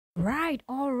Right,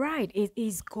 all right. It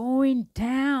is going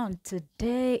down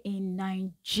today in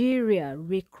Nigeria.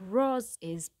 Rick Ross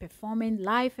is performing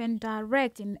live and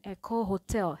direct in Echo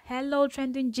Hotel. Hello,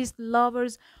 Trending Gist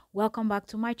lovers. Welcome back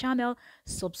to my channel.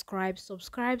 Subscribe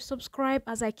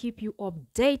as I keep you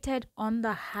updated on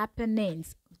the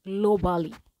happenings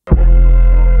globally.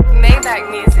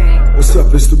 Maybach Music. What's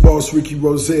up? It's the boss Ricky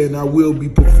Rose, and I will be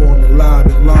performing live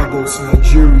in Lagos,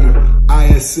 Nigeria.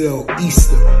 ISL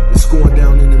Easter. It's going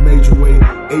down in a major way.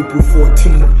 April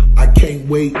 14th. I can't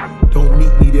wait. Don't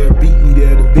meet me there. Beat me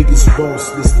there. The biggest boss.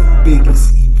 This the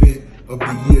biggest event of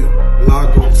the year.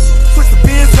 Lagos. Put the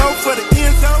Benzo for the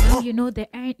Enzo. And you know there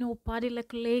ain't no party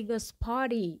like Lagos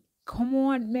party. Come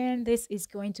on, man, this is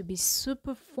going to be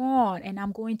super fun and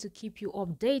I'm going to keep you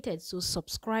updated. So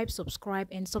subscribe.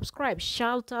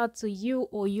 Shout out to you,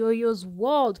 Oyoyo's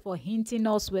World, for hinting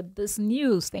us with this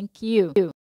news. Thank you.